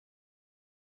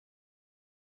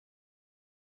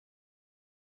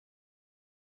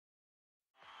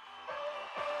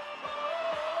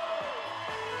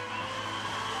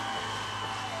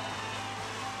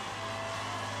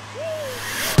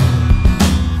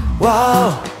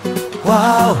Wow,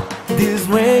 wow, this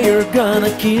way you're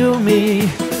gonna kill me.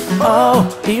 Oh,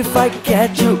 if I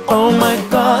catch you, oh my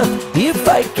God, if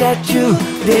I catch you,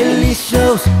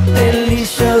 delicious,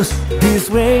 delicious, this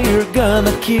way you're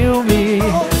gonna kill me.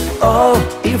 Oh,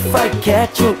 if I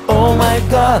catch you, oh my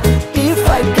God, if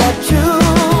I catch you.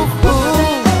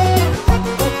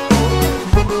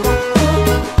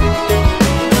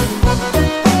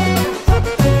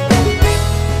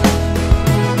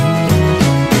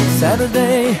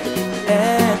 Saturday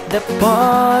at the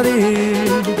party,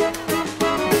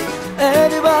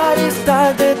 everybody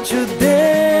started to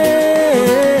dance.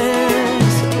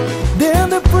 Then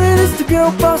the prettiest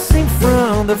girl passed in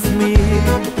front of me.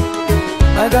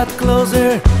 I got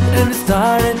closer and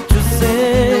started to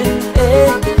say, hey,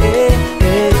 hey,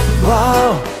 hey.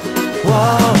 Wow,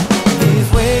 wow, this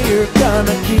way you're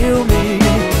gonna kill me.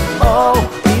 Oh,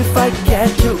 if I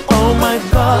catch you, oh my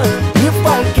God, if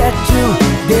I catch you,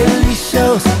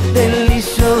 delicious,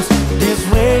 delicious, this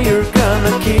way you're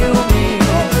gonna kill me.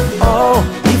 Oh,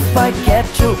 if I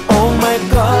catch you, oh my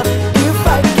God, if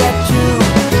I catch you,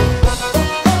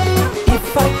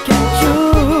 if I catch you.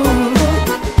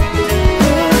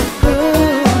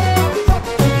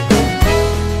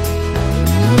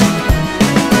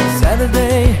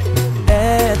 Saturday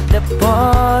at the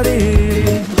party,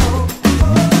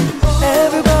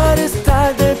 everybody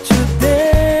started to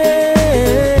dance.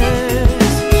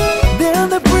 Then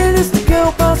the prettiest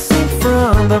girl passed in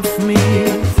front of me.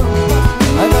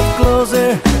 I got closer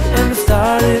and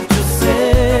started to say,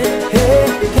 hey,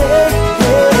 hey,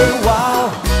 hey.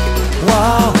 Wow,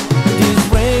 wow, this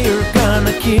way you're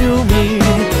gonna kill me.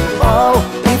 Oh,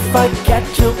 if I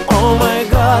catch you, oh my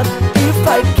God, if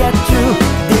I catch you,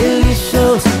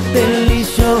 delicious,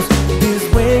 delicious, this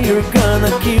way you're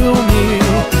gonna kill me.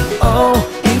 Oh,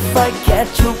 if I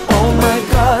catch you, oh my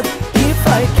God, if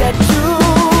I catch you.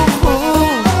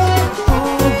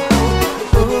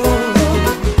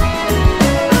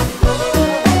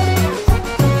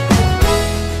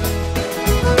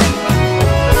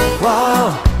 Wow,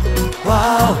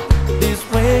 wow, this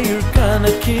way you're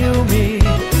gonna kill me.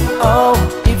 Oh,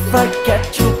 if I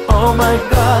catch you, oh my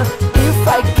God, if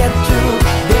I catch you.